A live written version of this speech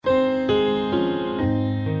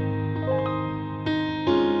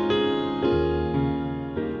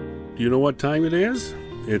You know what time it is?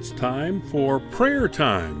 It's time for prayer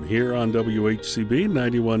time here on WHCB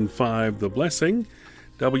 91.5 The Blessing,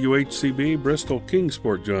 WHCB Bristol,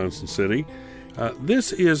 Kingsport, Johnson City.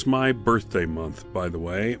 This is my birthday month, by the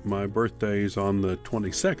way. My birthday is on the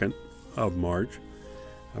 22nd of March.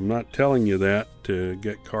 I'm not telling you that to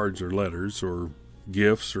get cards or letters or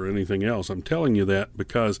gifts or anything else. I'm telling you that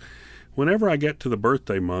because whenever I get to the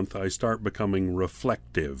birthday month, I start becoming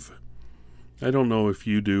reflective. I don't know if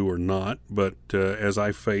you do or not, but as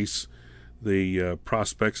I face the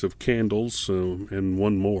prospects of candles and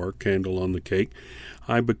one more candle on the cake,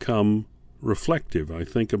 I become reflective. I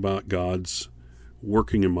think about God's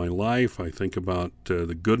working in my life. I think about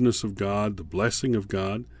the goodness of God, the blessing of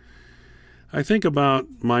God. I think about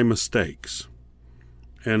my mistakes,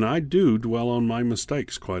 and I do dwell on my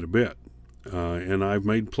mistakes quite a bit, and I've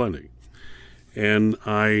made plenty. And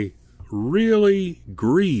I really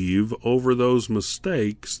grieve over those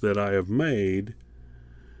mistakes that I have made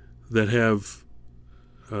that have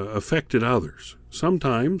affected others.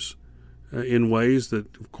 Sometimes in ways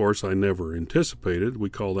that, of course, I never anticipated. We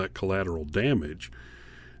call that collateral damage.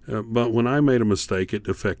 But when I made a mistake, it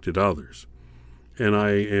affected others. And I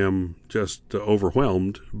am just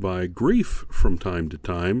overwhelmed by grief from time to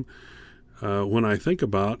time when I think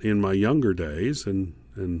about in my younger days, and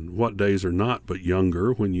what days are not but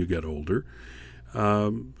younger when you get older,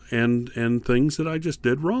 and things that I just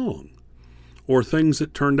did wrong, or things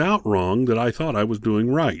that turned out wrong that I thought I was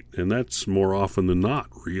doing right. And that's more often than not,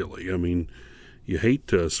 really. I mean, you hate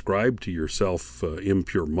to ascribe to yourself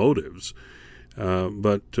impure motives,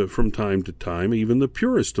 but from time to time, even the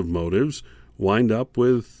purest of motives wind up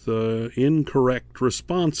with incorrect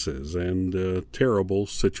responses, and terrible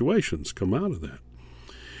situations come out of that.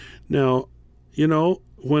 Now, you know,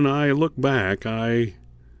 when I look back, I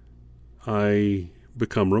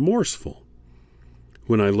become remorseful.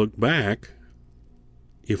 When I look back,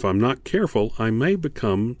 if I'm not careful, I may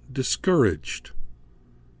become discouraged.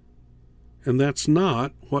 And that's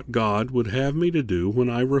not what God would have me to do when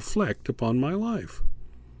I reflect upon my life.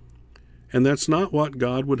 And that's not what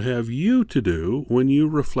God would have you to do when you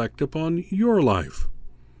reflect upon your life.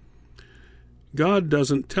 God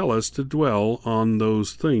doesn't tell us to dwell on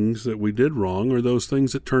those things that we did wrong or those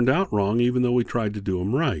things that turned out wrong, even though we tried to do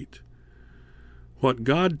them right. What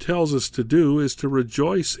God tells us to do is to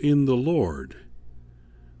rejoice in the Lord.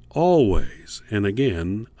 Always, and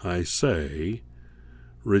again, I say,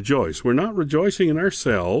 rejoice. We're not rejoicing in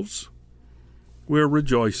ourselves. We're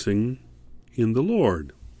rejoicing in the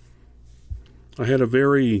Lord. I had a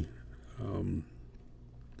very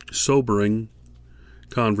sobering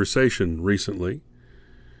conversation recently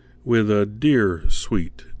with a dear,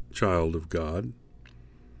 sweet child of God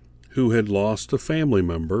who had lost a family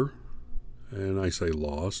member. And I say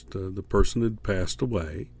lost, the person had passed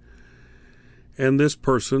away. And this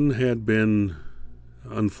person had been,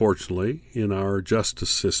 unfortunately, in our justice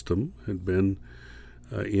system, had been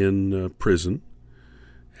in prison,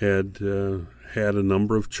 had had a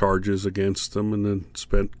number of charges against them, and then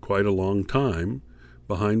spent quite a long time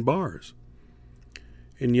behind bars.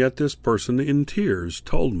 And yet this person in tears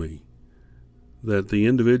told me that the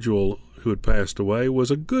individual who had passed away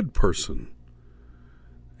was a good person,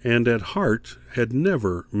 and at heart had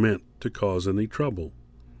never meant to cause any trouble.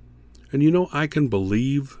 And you know, I can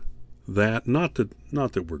believe that, not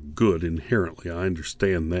that we're good inherently, I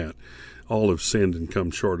understand that. All have sinned and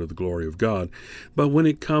come short of the glory of God. But when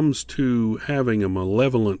it comes to having a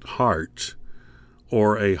malevolent heart,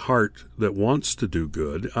 or a heart that wants to do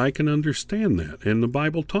good, I can understand that, and the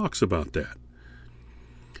Bible talks about that.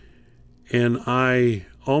 And I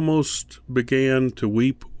almost began to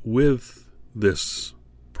weep with this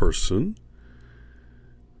person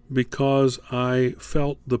because I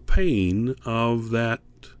felt the pain of that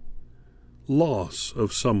loss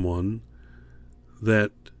of someone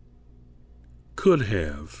that could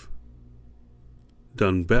have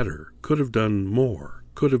done better, could have done more,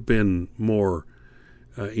 could have been more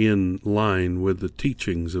in line with the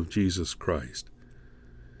teachings of Jesus Christ.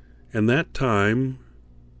 And that time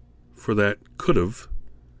for that could have,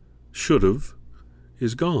 should have,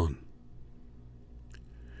 is gone.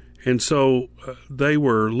 And so they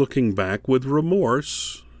were looking back with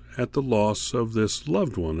remorse at the loss of this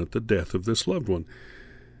loved one, at the death of this loved one.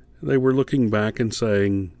 They were looking back and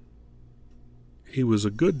saying, he was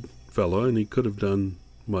a good fellow and he could have done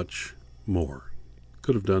much more,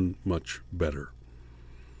 could have done much better.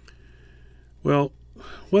 Well,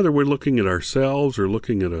 whether we're looking at ourselves or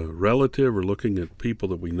looking at a relative or looking at people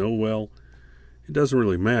that we know well, it doesn't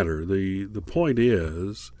really matter. The point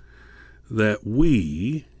is that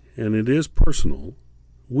we, and it is personal,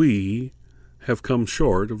 we have come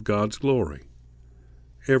short of God's glory.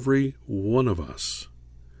 Every one of us.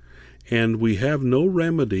 And we have no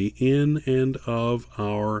remedy in and of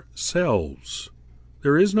ourselves.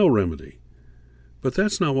 There is no remedy. But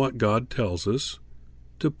that's not what God tells us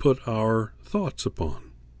to put our thoughts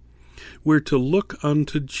upon. We're to look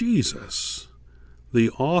unto Jesus,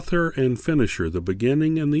 the author and finisher, the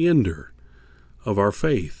beginning and the ender of our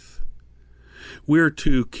faith. We're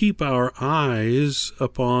to keep our eyes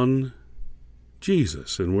upon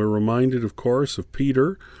Jesus. And we're reminded, of course, of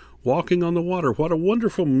Peter walking on the water. What a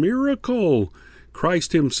wonderful miracle!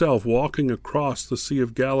 Christ himself walking across the Sea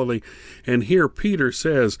of Galilee. And here Peter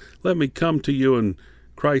says, "Let me come to you." And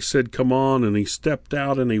Christ said, "Come on." And he stepped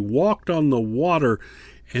out and he walked on the water.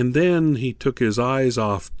 And then he took his eyes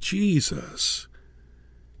off Jesus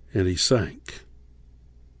and he sank.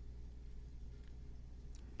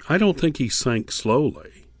 I don't think he sank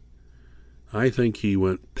slowly. I think he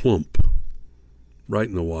went plump right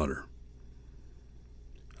in the water.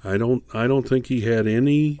 I don't think he had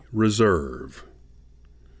any reserve.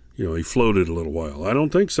 He floated a little while. I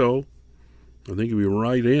don't think so. I think he was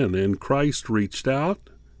right in. And Christ reached out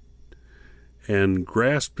and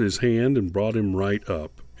grasped his hand and brought him right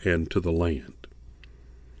up and to the land.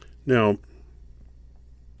 Now,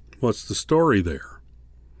 what's the story there?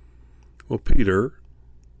 Well, Peter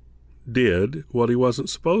did what he wasn't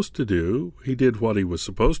supposed to do. He did what he was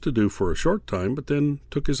supposed to do for a short time, but then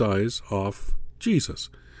took his eyes off Jesus.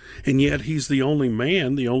 And yet he's the only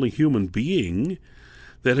man, the only human being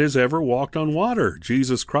that has ever walked on water.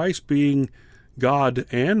 Jesus Christ being God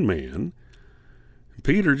and man,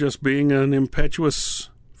 Peter just being an impetuous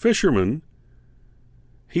fisherman.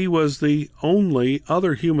 He was the only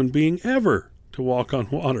other human being ever to walk on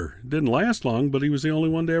water. It didn't last long, but he was the only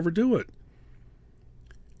one to ever do it.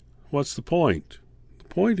 What's the point? The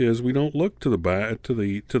point is we don't look to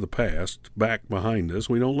the past, back behind us.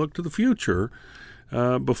 We don't look to the future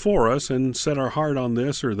before us and set our heart on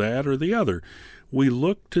this or that or the other. We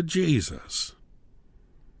look to Jesus.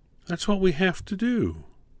 That's what we have to do.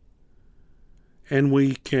 And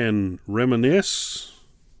we can reminisce,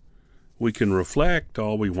 we can reflect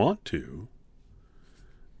all we want to,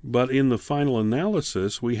 but in the final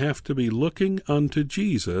analysis, we have to be looking unto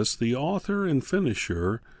Jesus, the author and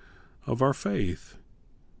finisher of our faith.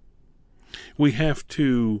 We have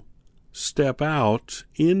to step out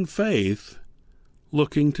in faith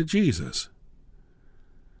looking to Jesus.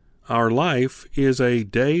 Our life is a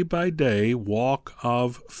day-by-day walk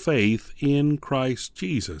of faith in Christ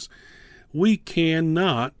Jesus. We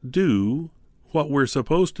cannot do what we're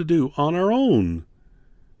supposed to do on our own.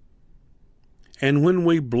 And when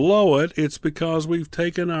we blow it, it's because we've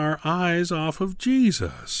taken our eyes off of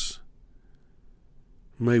Jesus.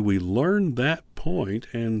 May we learn that point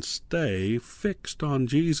and stay fixed on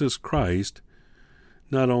Jesus Christ,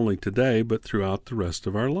 not only today, but throughout the rest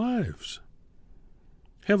of our lives.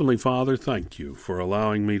 Heavenly Father, thank you for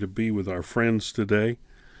allowing me to be with our friends today.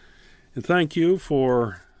 And thank you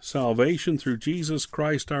for salvation through Jesus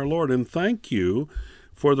Christ our Lord. And thank you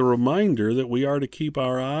for the reminder that we are to keep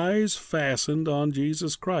our eyes fastened on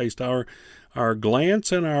Jesus Christ. Our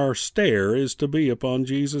glance and our stare is to be upon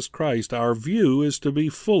Jesus Christ. Our view is to be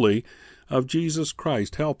fully of Jesus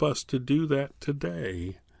Christ. Help us to do that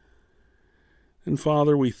today. And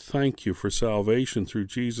Father, we thank you for salvation through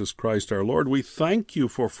Jesus Christ our Lord. We thank you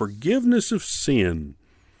for forgiveness of sin.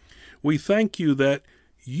 We thank you that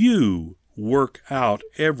you work out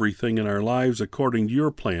everything in our lives according to your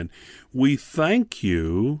plan. We thank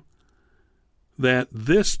you that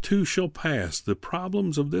this too shall pass. The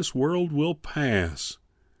problems of this world will pass.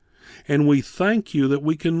 And we thank you that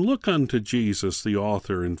we can look unto Jesus, the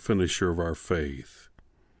author and finisher of our faith.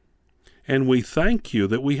 And we thank you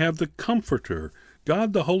that we have the Comforter,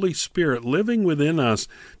 God the Holy Spirit, living within us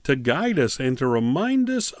to guide us and to remind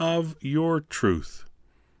us of your truth.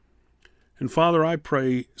 And Father, I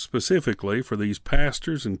pray specifically for these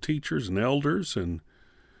pastors and teachers and elders and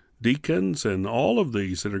deacons and all of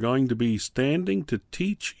these that are going to be standing to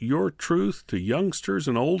teach your truth to youngsters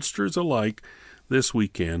and oldsters alike this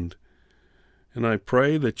weekend. And I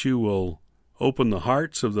pray that you will open the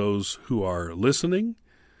hearts of those who are listening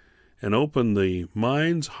and open the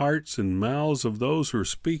minds, hearts, and mouths of those who are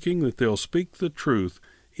speaking, that they'll speak the truth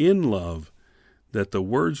in love, that the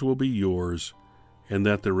words will be yours, and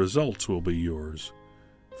that the results will be yours.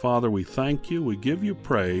 Father, we thank you, we give you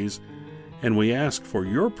praise, and we ask for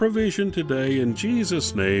your provision today in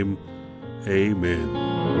Jesus' name.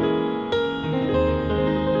 Amen.